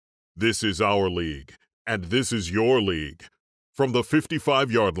This is our league, and this is your league. From the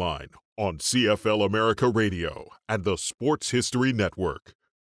 55-yard line on CFL America Radio and the Sports History Network.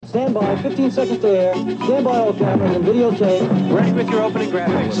 Stand by, 15 seconds to air. Stand by all cameras and videotape. Ready with your opening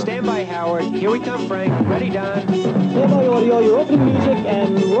graphics. Stand by, Howard. Here we come, Frank. Ready, Don. Stand by audio, your opening music,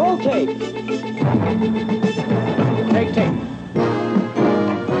 and roll tape. Take tape.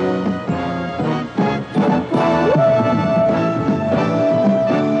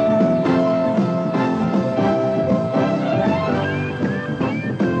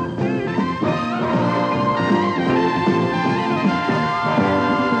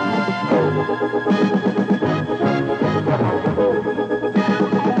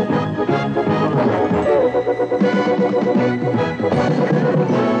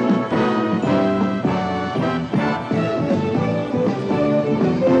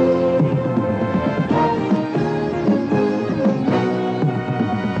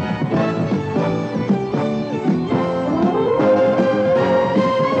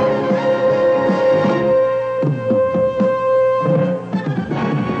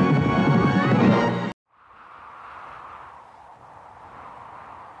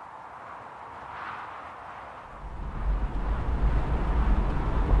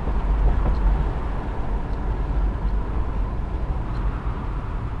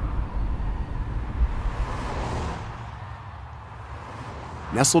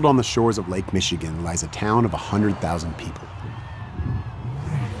 Nestled on the shores of Lake Michigan lies a town of 100,000 people.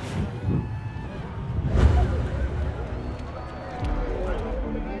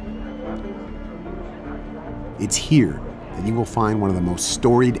 It's here that you will find one of the most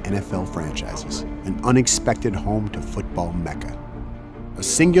storied NFL franchises, an unexpected home to football mecca. A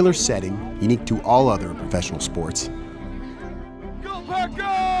singular setting unique to all other professional sports. Go Pack,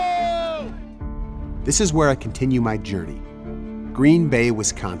 go! This is where I continue my journey. Green Bay,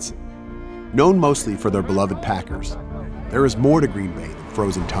 Wisconsin. Known mostly for their beloved Packers, there is more to Green Bay than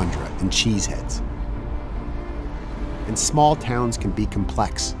frozen tundra and cheeseheads. And small towns can be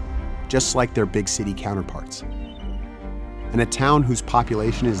complex, just like their big city counterparts. In a town whose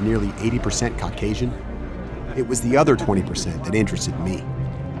population is nearly 80% Caucasian, it was the other 20% that interested me.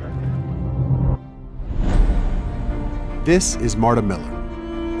 This is Marta Miller,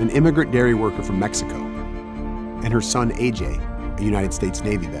 an immigrant dairy worker from Mexico, and her son AJ, a United States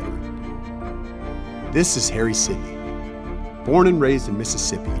Navy veteran. This is Harry Sidney. Born and raised in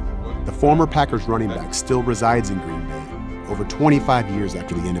Mississippi, the former Packers running back still resides in Green Bay over 25 years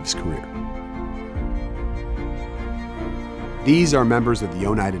after the end of his career. These are members of the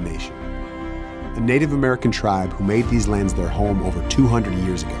Oneida Nation, a Native American tribe who made these lands their home over 200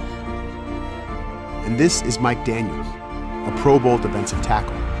 years ago. And this is Mike Daniels, a Pro Bowl defensive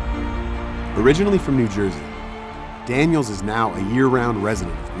tackle. Originally from New Jersey, Daniels is now a year-round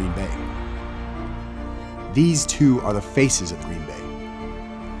resident of Green Bay. These two are the faces of Green Bay,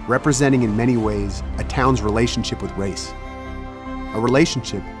 representing in many ways a town's relationship with race, a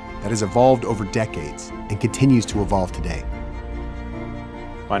relationship that has evolved over decades and continues to evolve today.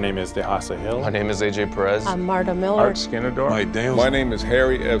 My name is Dehasa Hill. My name is AJ Perez. I'm Marta Miller. Art Skinnerdorf. Mike Daniels. My name is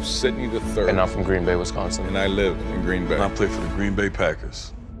Harry F. Sidney III. And I'm from Green Bay, Wisconsin. And I live in Green Bay. And I play for the Green Bay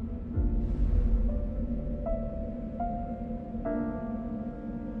Packers.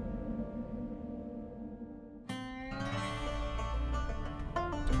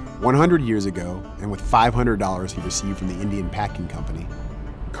 "100 years ago, and with $500 he received from the Indian Packing Company,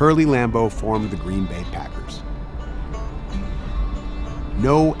 Curly Lambeau formed the Green Bay Packers.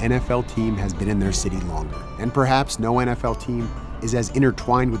 No NFL team has been in their city longer, and perhaps no NFL team is as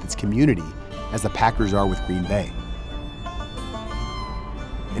intertwined with its community as the Packers are with Green Bay.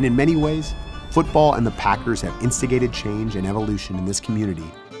 And in many ways, football and the Packers have instigated change and evolution in this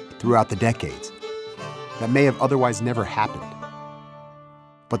community throughout the decades that may have otherwise never happened.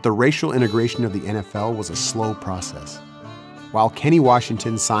 But the racial integration of the NFL was a slow process. While Kenny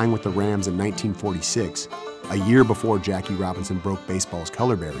Washington signed with the Rams in 1946, a year before Jackie Robinson broke baseball's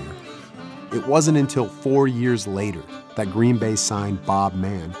color barrier, it wasn't until 4 years later that Green Bay signed Bob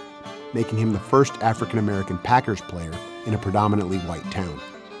Mann, making him the first African-American Packers player in a predominantly white town.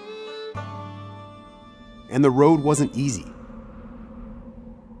 And the road wasn't easy.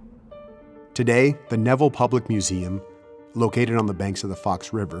 Today, the Neville Public Museum, located on the banks of the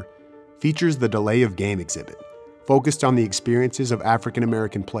Fox River, features the Delay of Game exhibit, focused on the experiences of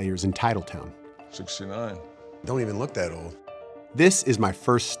African-American players in Titletown. 69. Don't even look that old. This is my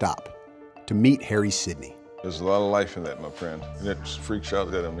first stop, to meet Harry Sidney. There's a lot of life in that, my friend. And it freaks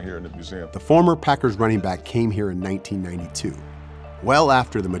out that I'm here in the museum. The former Packers running back came here in 1992, well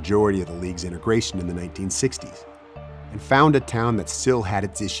after the majority of the league's integration in the 1960s. and found a town that still had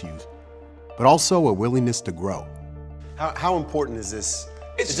its issues, but also a willingness to grow. How important is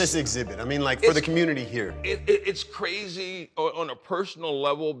this exhibit? I mean, like, for the community here. It's crazy on a personal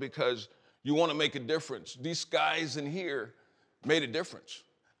level because you want to make a difference. These guys in here made a difference.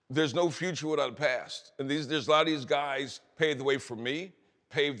 There's no future without a past. And there's a lot of these guys paved the way for me,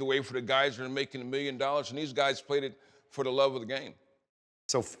 paved the way for the guys that are making $1 million, and these guys played it for the love of the game.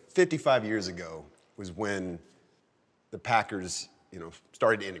 So 55 years ago was when the Packers,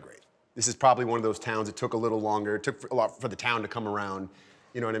 started to integrate. This is probably one of those towns that took a little longer. It took a lot for the town to come around.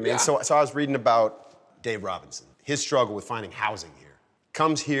 You know what I mean? Yeah. So I was reading about Dave Robinson, his struggle with finding housing here.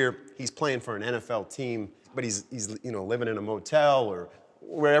 Comes here, he's playing for an NFL team, but he's living in a motel or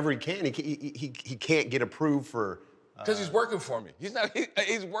wherever he can. He can't get approved for. Because he's working for me.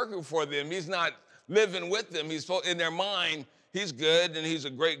 He's working for them. He's not living with them. He's in their mind. He's good and he's a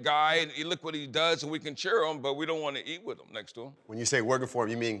great guy and you look what he does and we can cheer him, but we don't want to eat with him next to him. When you say working for him,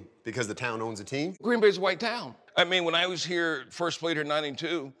 you mean because the town owns a team? Green Bay's a white town. I mean, when I was here, first played here in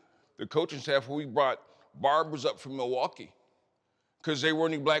 '92, the coaching staff, we brought barbers up from Milwaukee because there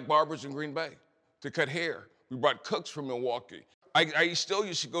weren't any black barbers in Green Bay to cut hair. We brought cooks from Milwaukee. I still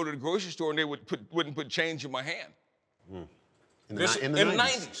used to go to the grocery store and they wouldn't put change in my hand. In the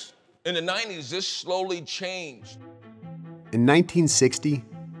 90s. In the 90s, this slowly changed. In 1960,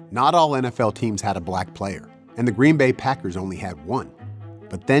 not all NFL teams had a black player, and the Green Bay Packers only had one.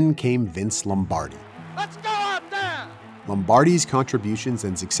 But then came Vince Lombardi. Let's go out there! Lombardi's contributions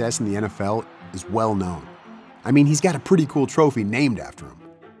and success in the NFL is well known. I mean, he's got a pretty cool trophy named after him.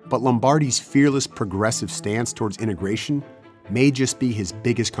 But Lombardi's fearless, progressive stance towards integration may just be his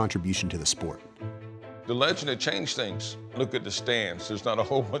biggest contribution to the sport. The legend had changed things. Look at the stands. There's not a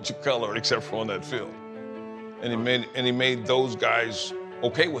whole bunch of color except for on that field. And he made those guys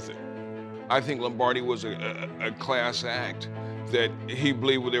okay with it. I think Lombardi was a class act that he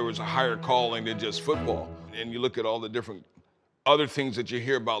believed there was a higher calling than just football. And you look at all the different other things that you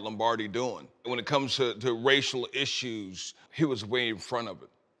hear about Lombardi doing. When it comes to racial issues, he was way in front of it.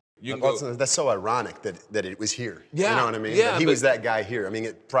 That's so ironic that it was here. Yeah, you know what I mean? yeah, he was that guy here. I mean,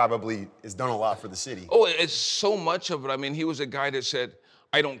 it probably has done a lot for the city. Oh, it's so much of it. I mean, he was a guy that said,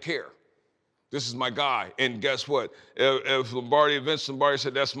 I don't care. This is my guy. And guess what? If Vince Lombardi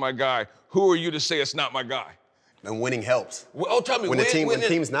said, that's my guy, who are you to say it's not my guy? And winning helps. Well, tell me, when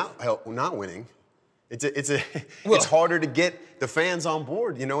team's not winning, it's harder to get the fans on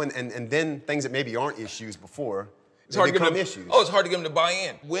board, and then things that maybe aren't issues before, it's hard become to get issues. It's hard to get them to buy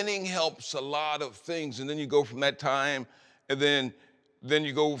in. Winning helps a lot of things, and then you go from that time, and then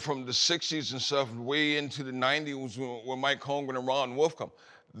you go from the 60s and stuff way into the 90s when Mike Holmgren and Ron Wolf come.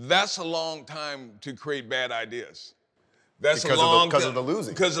 That's a long time to create bad ideas. That's because of the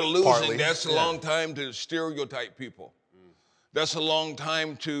losing. Because of the losing. Partly. That's a long time to stereotype people. That's a long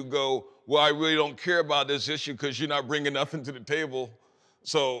time to go, well, I really don't care about this issue because you're not bringing nothing to the table,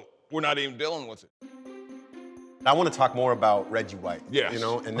 so we're not even dealing with it. I want to talk more about Reggie White. Yes.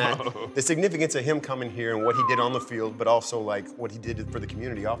 And that the significance of him coming here and what he did on the field, but also like what he did for the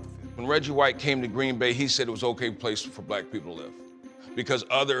community off the field. When Reggie White came to Green Bay, he said it was an okay place for black people to live because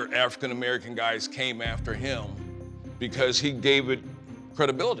other African-American guys came after him because he gave it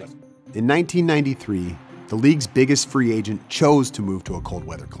credibility. In 1993, the league's biggest free agent chose to move to a cold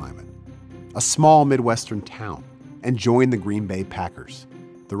weather climate, a small Midwestern town, and join the Green Bay Packers.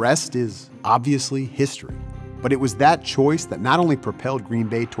 The rest is obviously history. But it was that choice that not only propelled Green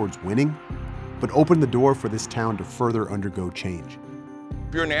Bay towards winning, but opened the door for this town to further undergo change.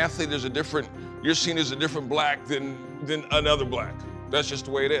 If you're an athlete, you're seen as a different black than another black. That's just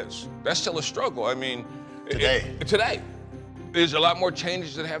the way it is. That's still a struggle. I mean, today. There's a lot more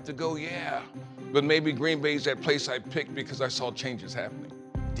changes that have to go, yeah. But maybe Green Bay's that place I picked because I saw changes happening.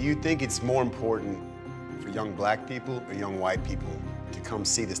 Do you think it's more important for young black people or young white people to come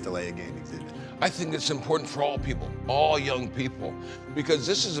see this delay of game exhibit? I think it's important for all people, all young people, because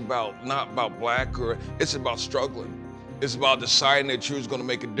this is not about black it's about struggling. It's about deciding that you was gonna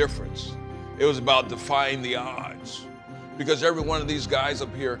make a difference. It was about defying the odds. Because every one of these guys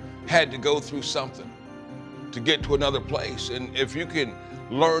up here had to go through something to get to another place. And if you can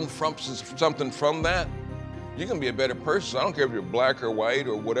learn something from that, you can be a better person. I don't care if you're black or white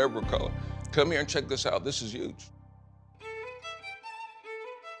or whatever color. Come here and check this out. This is huge.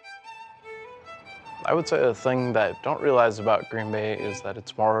 I would say the thing that I don't realize about Green Bay is that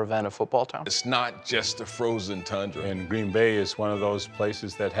it's more than a football town. It's not just a frozen tundra. And Green Bay is one of those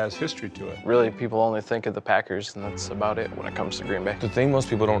places that has history to it. Really, people only think of the Packers, and that's about it when it comes to Green Bay. The thing most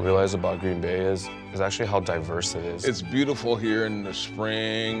people don't realize about Green Bay is actually how diverse it is. It's beautiful here in the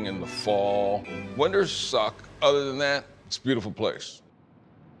spring and the fall. Winters suck. Other than that, it's a beautiful place.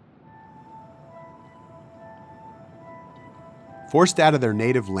 Forced out of their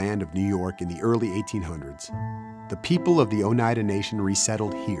native land of New York in the early 1800s, the people of the Oneida Nation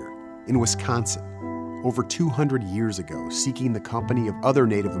resettled here, in Wisconsin, over 200 years ago, seeking the company of other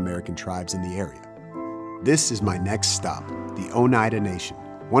Native American tribes in the area. This is my next stop, the Oneida Nation,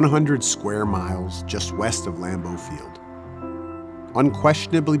 100 square miles just west of Lambeau Field.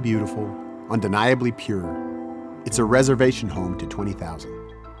 Unquestionably beautiful, undeniably pure, it's a reservation home to 20,000.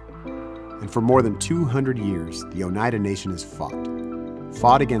 And for more than 200 years, the Oneida Nation has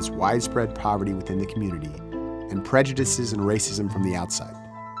fought against widespread poverty within the community and prejudices and racism from the outside.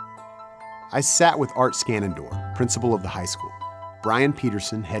 I sat with Art Scannendor, principal of the high school, Brian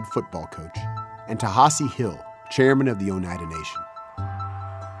Peterson, head football coach, and Tahasi Hill, chairman of the Oneida Nation.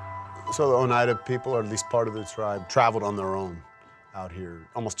 So the Oneida people, or at least part of the tribe, traveled on their own out here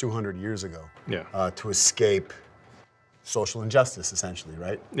almost 200 years ago to escape social injustice, essentially,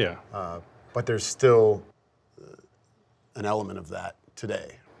 right? Yeah. But there's still an element of that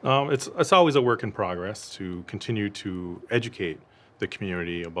today. It's always a work in progress to continue to educate the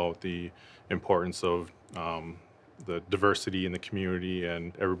community about the importance of the diversity in the community,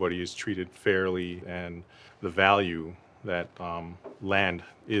 and everybody is treated fairly, and the value that land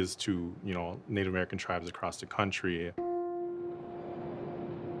is to Native American tribes across the country.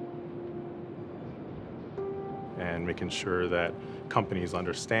 And making sure that companies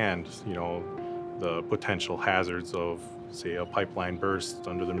understand, the potential hazards of, say, a pipeline burst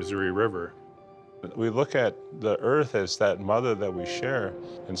under the Missouri River. We look at the earth as that mother that we share.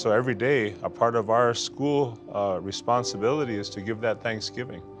 And so every day, a part of our school responsibility is to give that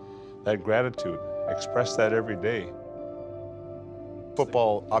thanksgiving, that gratitude, express that every day.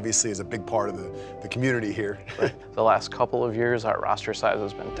 Football obviously is a big part of the community here. Right? The last couple of years, our roster size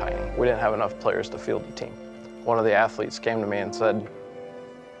has been tiny. We didn't have enough players to field the team. One of the athletes came to me and said,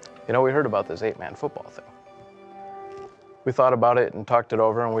 we heard about this 8-man football thing. We thought about it and talked it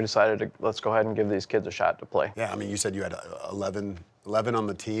over, and we decided let's go ahead and give these kids a shot to play. Yeah, I mean, you said you had 11 on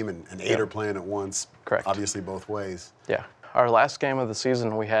the team, and 8 are playing at once. Correct. Obviously both ways. Yeah. Our last game of the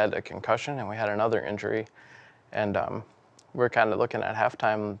season, we had a concussion and we had another injury, and we were kind of looking at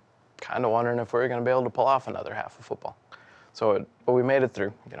halftime, kind of wondering if we were going to be able to pull off another half of football. But we made it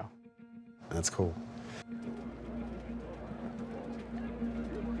through, That's cool.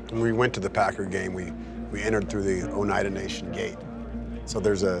 When we went to the Packer game, we entered through the Oneida Nation gate. So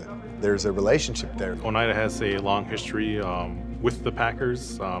there's a relationship there. Oneida has a long history with the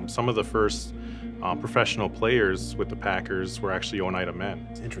Packers. Some of the first professional players with the Packers were actually Oneida men.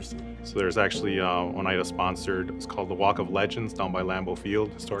 Interesting. So there's actually Oneida sponsored, it's called the Walk of Legends down by Lambeau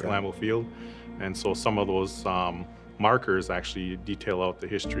Field, historic Lambeau Field. And so some of those markers actually detail out the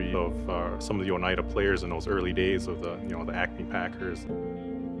history of some of the Oneida players in those early days of the Acme Packers.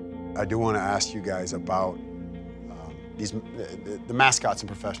 I do want to ask you guys about the mascots in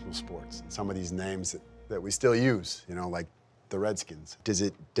professional sports. Some of these names that we still use, like the Redskins. Does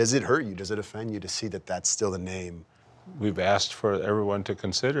it hurt you? Does it offend you to see that that's still the name? We've asked for everyone to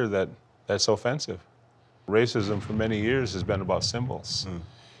consider that that's offensive. Racism for many years has been about symbols.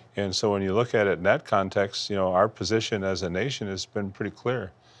 And so when you look at it in that context, our position as a nation has been pretty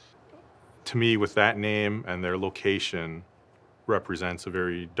clear. To me, with that name and their location, represents a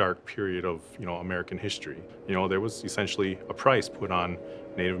very dark period of American history. There was essentially a price put on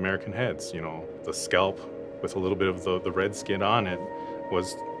Native American heads. The scalp with a little bit of the red skin on it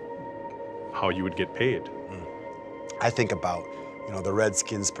was how you would get paid. I think about the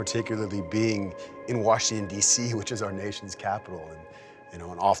Redskins particularly being in Washington, D.C., which is our nation's capital, and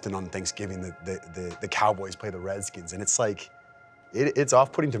often on Thanksgiving the Cowboys play the Redskins, and it's like it's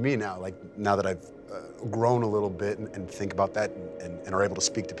off-putting to me now. Like now that I've grown a little bit and think about that and are able to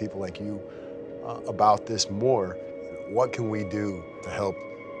speak to people like you about this more, what can we do to help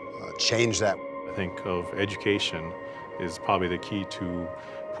change that? I think of education is probably the key to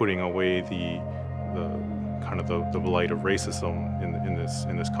putting away the kind of the blight of racism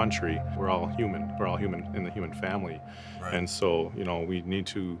in this country. We're all human. We're all human in the human family, right. And so we need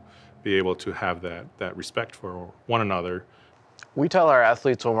to be able to have that respect for one another. We tell our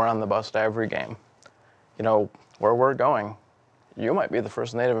athletes when we're on the bus to every game, where we're going, you might be the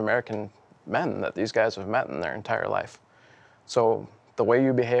first Native American men that these guys have met in their entire life. So the way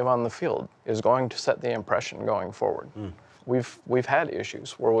you behave on the field is going to set the impression going forward. We've had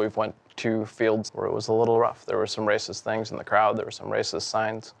issues where we've went to fields where it was a little rough. There were some racist things in the crowd. There were some racist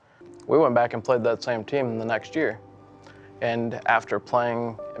signs. We went back and played that same team the next year. And after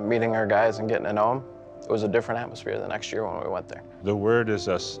playing and meeting our guys and getting to know them, it was a different atmosphere the next year when we went there. The word is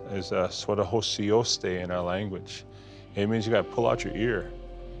swadahosioste in our language. It means you got to pull out your ear.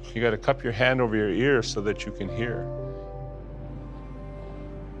 You got to cup your hand over your ear so that you can hear.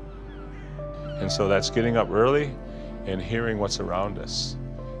 And so that's getting up early and hearing what's around us.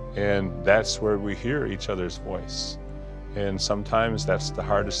 And that's where we hear each other's voice. And sometimes that's the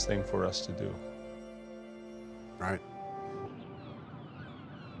hardest thing for us to do. Right.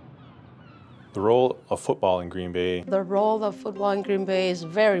 The role of football in Green Bay. The role of football in Green Bay is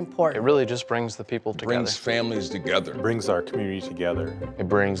very important. It really just brings the people together. Brings families together. Brings our community together. It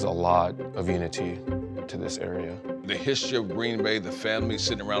brings a lot of unity to this area. The history of Green Bay, the family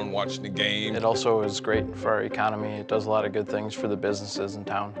sitting around watching the game. It also is great for our economy. It does a lot of good things for the businesses in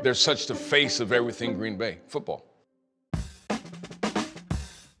town. They're such the face of everything Green Bay, football.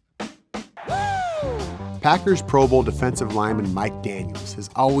 Packers Pro Bowl defensive lineman Mike Daniels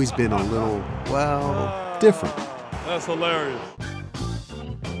has always been a little, well, different. That's hilarious.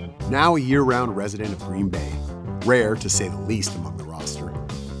 Now a year-round resident of Green Bay, rare to say the least among the roster,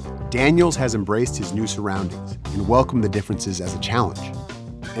 Daniels has embraced his new surroundings and welcomed the differences as a challenge.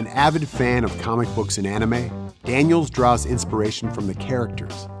 An avid fan of comic books and anime, Daniels draws inspiration from the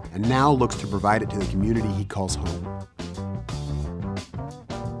characters and now looks to provide it to the community he calls home.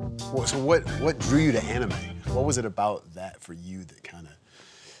 So what drew you to anime? What was it about that for you that kind of,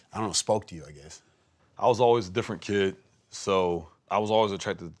 I don't know, spoke to you, I guess? I was always a different kid, so I was always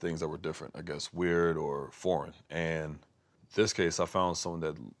attracted to things that were different, I guess, weird or foreign. And in this case, I found someone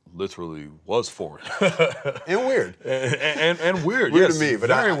that literally was foreign. And weird. And weird, Weird yes. to me, but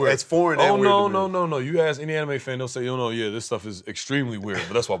very weird. it's foreign and weird to me. No. You ask any anime fan, they'll say, yeah, this stuff is extremely weird,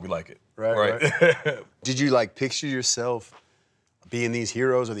 but that's why we like it. Right. Did you, picture yourself being these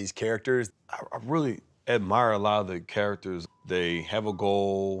heroes or these characters? I really admire a lot of the characters. They have a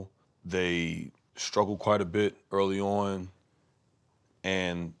goal, they struggle quite a bit early on,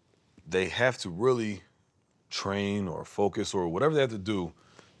 and they have to really train or focus or whatever they have to do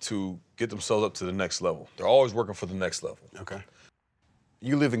to get themselves up to the next level. They're always working for the next level. Okay.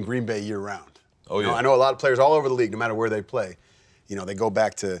 You live in Green Bay year-round. Oh, yeah. I know a lot of players all over the league, no matter where they play, they go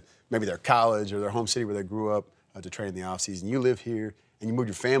back to maybe their college or their home city where they grew up to train in the offseason. You live here, and you moved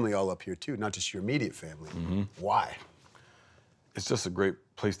your family all up here, too, not just your immediate family. Mm-hmm. Why? It's just a great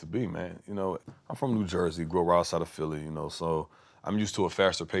place to be, man. I'm from New Jersey, grew up right outside of Philly, so I'm used to a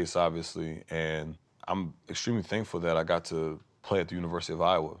faster pace, obviously, and I'm extremely thankful that I got to play at the University of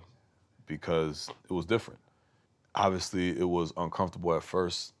Iowa because it was different. Obviously, it was uncomfortable at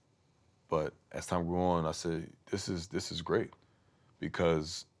first, but as time grew on, I said, this is great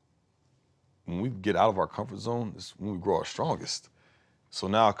because when we get out of our comfort zone, it's when we grow our strongest. So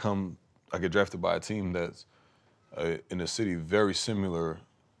now I get drafted by a team that's in a city very similar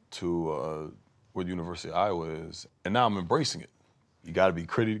to where the University of Iowa is, and now I'm embracing it. You got to be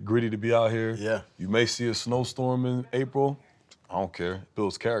gritty to be out here. Yeah. You may see a snowstorm in April. I don't care. It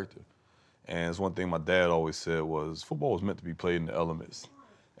builds character. And it's one thing my dad always said was football was meant to be played in the elements.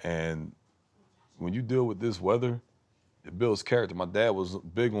 And when you deal with this weather, it builds character. My dad was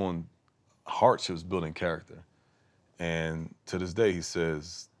big on hardships building character. And to this day, he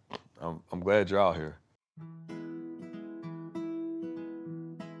says, I'm glad you're out here.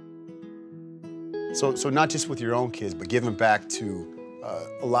 So not just with your own kids, but giving back to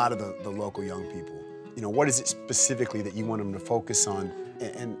a lot of the local young people. What is it specifically that you want them to focus on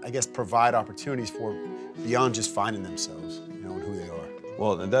and I guess provide opportunities for beyond just finding themselves, and who they are?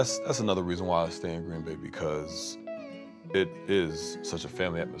 Well, and that's another reason why I stay in Green Bay, because it is such a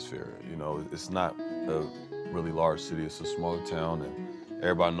family atmosphere. It's not a really large city, it's a smaller town, and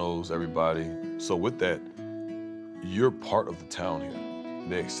everybody knows everybody. So with that, you're part of the town here.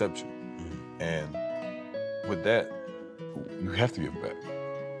 They accept you. Mm-hmm. And with that, you have to give back.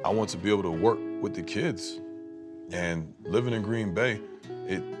 I want to be able to work with the kids, and living in Green Bay,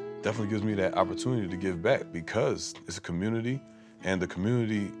 it definitely gives me that opportunity to give back because it's a community, and the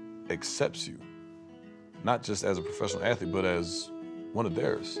community accepts you, not just as a professional athlete, but as one of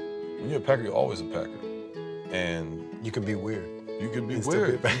theirs. When you're a Packer, you're always a Packer. And you can be weird. You can be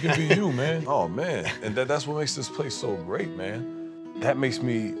weird. You can be you, man. Oh, man. And that's what makes this place so great, man. That makes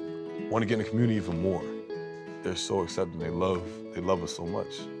me want to get in the community even more. They're so accepting. They love us so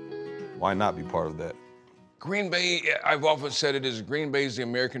much. Why not be part of that? Green Bay, I've often said it is Green Bay is the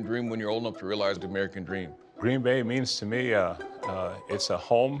American dream when you're old enough to realize the American dream. Green Bay means to me, it's a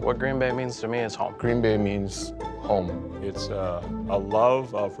home. What Green Bay means to me is home. Green Bay means home. It's a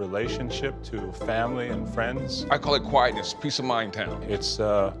love of relationship to family and friends. I call it quietness, peace of mind town. It's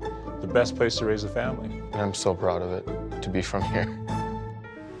the best place to raise a family. And I'm so proud of it, to be from here.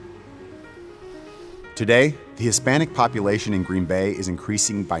 Today, the Hispanic population in Green Bay is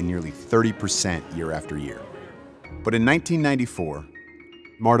increasing by nearly 30% year after year. But in 1994,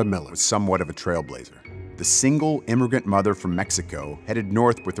 Marta Miller was somewhat of a trailblazer. The single immigrant mother from Mexico headed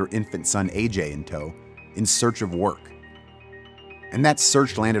north with her infant son AJ in tow in search of work. And that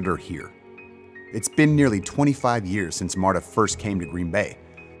search landed her here. It's been nearly 25 years since Marta first came to Green Bay,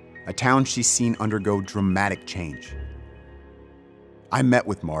 a town she's seen undergo dramatic change. I met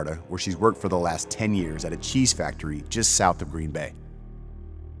with Marta, where she's worked for the last 10 years at a cheese factory just south of Green Bay.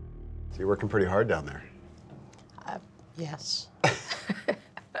 So you're working pretty hard down there. Yes.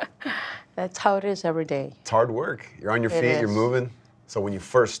 That's how it is every day. It's hard work. You're on your feet, you're moving. So when you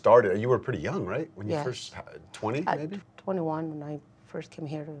first started, you were pretty young, right? When you first, 20 maybe? 21 when I first came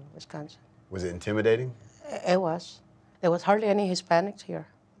here to Wisconsin. Was it intimidating? It was. There was hardly any Hispanics here.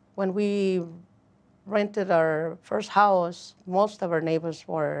 When we rented our first house, most of our neighbors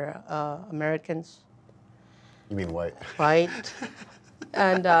were Americans. You mean white? Right.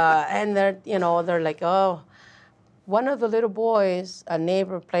 and they're, they're like, oh, one of the little boys, a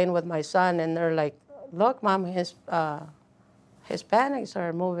neighbor playing with my son, and they're like, look, Mom, Hispanics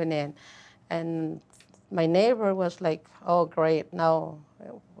are moving in. And my neighbor was like, oh, great, now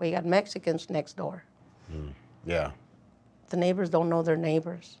we got Mexicans next door. Yeah. The neighbors don't know their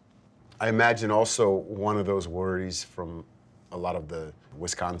neighbors. I imagine also one of those worries from a lot of the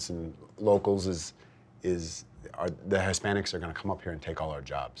Wisconsin locals is the Hispanics are going to come up here and take all our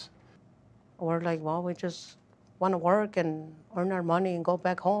jobs. We're like, well, we just want to work and earn our money and go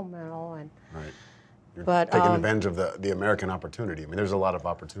back home, And right. You're but taking advantage of the American opportunity. I mean, there's a lot of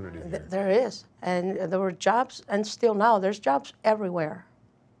opportunity here. There is, and there were jobs, and still now there's jobs everywhere.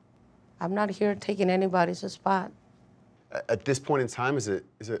 I'm not here taking anybody's spot. At this point in time, is it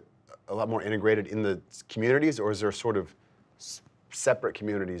a lot more integrated in the communities, or is there sort of separate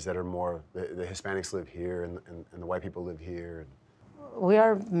communities that are more, the Hispanics live here and the white people live here? We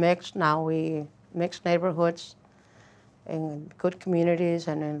are mixed now. We mixed neighborhoods and good communities,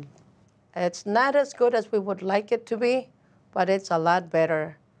 and it's not as good as we would like it to be, but it's a lot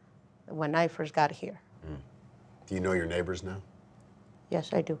better than when I first got here. Do you know your neighbors now?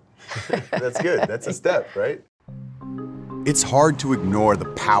 Yes, I do. That's good. That's a step, right? It's hard to ignore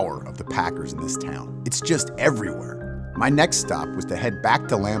the power of the Packers in this town. It's just everywhere. My next stop was to head back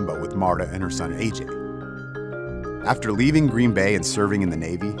to Lambeau with Marta and her son AJ. After leaving Green Bay and serving in the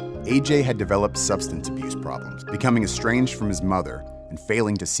Navy, AJ had developed substance abuse problems, becoming estranged from his mother and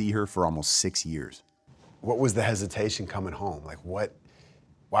failing to see her for almost 6 years. What was the hesitation coming home? Like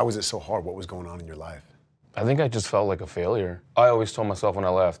why was it so hard? What was going on in your life? I think I just felt like a failure. I always told myself when I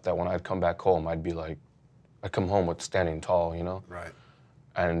left that when I'd come back home, I'd come home with standing tall, Right.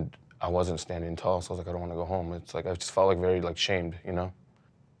 And I wasn't standing tall, so I was like, I don't want to go home. It's like, I just felt like very shamed,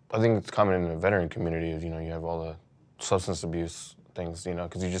 I think it's common in the veteran community is, you have all the substance abuse things,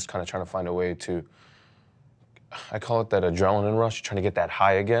 because you're just kind of trying to find a way to, I call it that adrenaline rush, trying to get that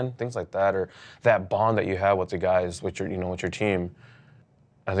high again, things like that, or that bond that you have with the guys, with your, with your team.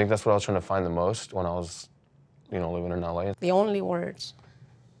 I think that's what I was trying to find the most when I was, living in LA. The only words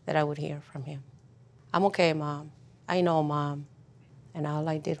that I would hear from him, I'm okay, Mom. I know, Mom. And all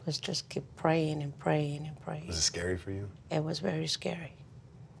I did was just keep praying and praying and praying. Was it scary for you? It was very scary.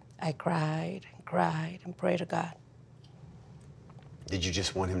 I cried and cried and prayed to God. Did you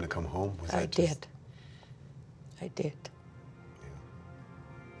just want him to come home? I did. I did.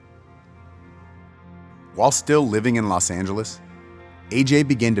 While still living in Los Angeles, AJ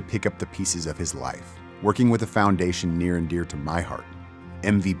began to pick up the pieces of his life, working with a foundation near and dear to my heart,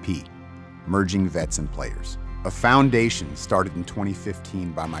 MVP, Merging Vets and Players. A foundation started in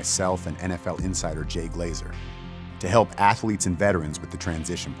 2015 by myself and NFL insider Jay Glazer to help athletes and veterans with the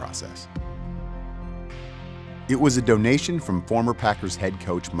transition process. It was a donation from former Packers head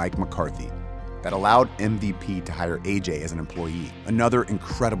coach Mike McCarthy that allowed MVP to hire AJ as an employee, another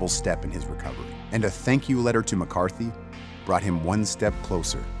incredible step in his recovery. And a thank you letter to McCarthy brought him one step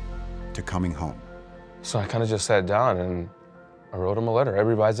closer to coming home. So I kind of just sat down and I wrote him a letter. I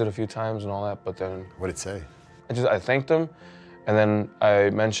revised it a few times and all that, but then... What did it say? I thanked him, and then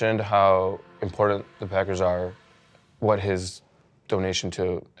I mentioned how important the Packers are, what his donation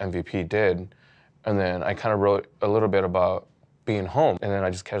to MVP did, and then I kind of wrote a little bit about being home, and then I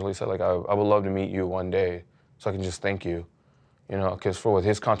just casually said, I would love to meet you one day so I can just thank you, because with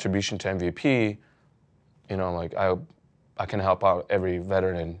his contribution to MVP You know, like I can help out every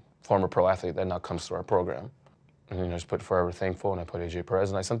veteran and former pro athlete that now comes through our program. And you know, I just put Forever Thankful, and I put AJ Perez,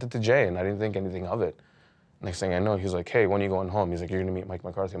 and I sent it to Jay, and I didn't think anything of it. Next thing I know, he's like, hey, when are you going home? He's like, you're gonna meet Mike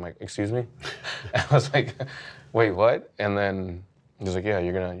McCarthy. I'm like, excuse me? And I was like, wait, what? And then he's like, yeah,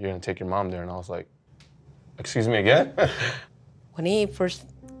 you're gonna take your mom there. And I was like, excuse me again? When he first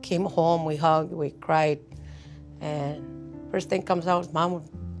came home, we hugged, we cried, and first thing comes out, Mom,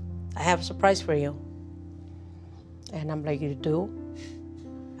 I have a surprise for you. And I'm like, you do?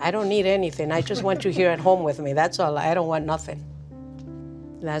 I don't need anything. I just want you here at home with me. That's all. I don't want nothing.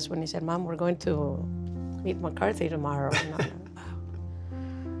 And that's when he said, Mom, we're going to meet McCarthy tomorrow.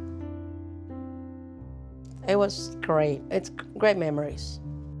 It was great. It's great memories.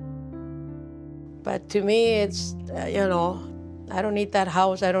 But to me, it's, you know, I don't need that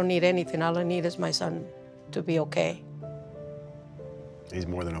house. I don't need anything. All I need is my son to be okay. He's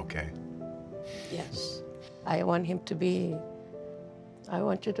more than okay. Yes. I want him to be, I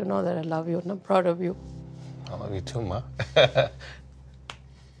want you to know that I love you and I'm proud of you. I love you too, Ma.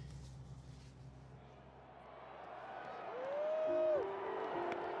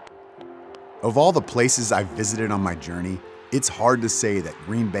 Of all the places I've visited on my journey, it's hard to say that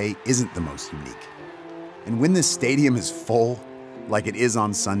Green Bay isn't the most unique. And when this stadium is full, like it is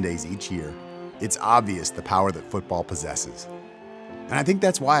on Sundays each year, it's obvious the power that football possesses. And I think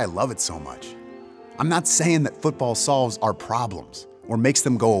that's why I love it so much. I'm not saying that football solves our problems or makes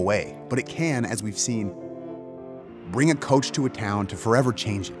them go away, but it can, as we've seen, bring a coach to a town to forever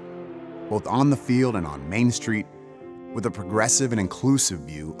change it, both on the field and on Main Street, with a progressive and inclusive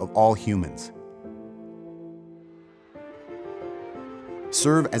view of all humans.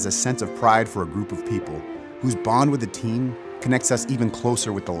 Serve as a sense of pride for a group of people whose bond with the team connects us even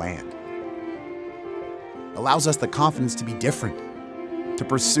closer with the land. Allows us the confidence to be different, to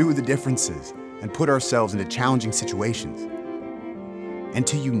pursue the differences and put ourselves into challenging situations, and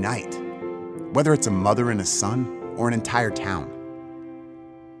to unite, whether it's a mother and a son or an entire town.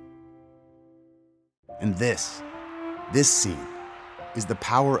 And this scene is the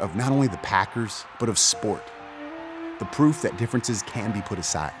power of not only the Packers, but of sport. The proof that differences can be put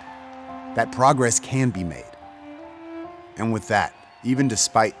aside, that progress can be made. And with that, even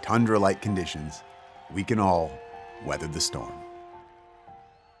despite tundra-like conditions, we can all weather the storm.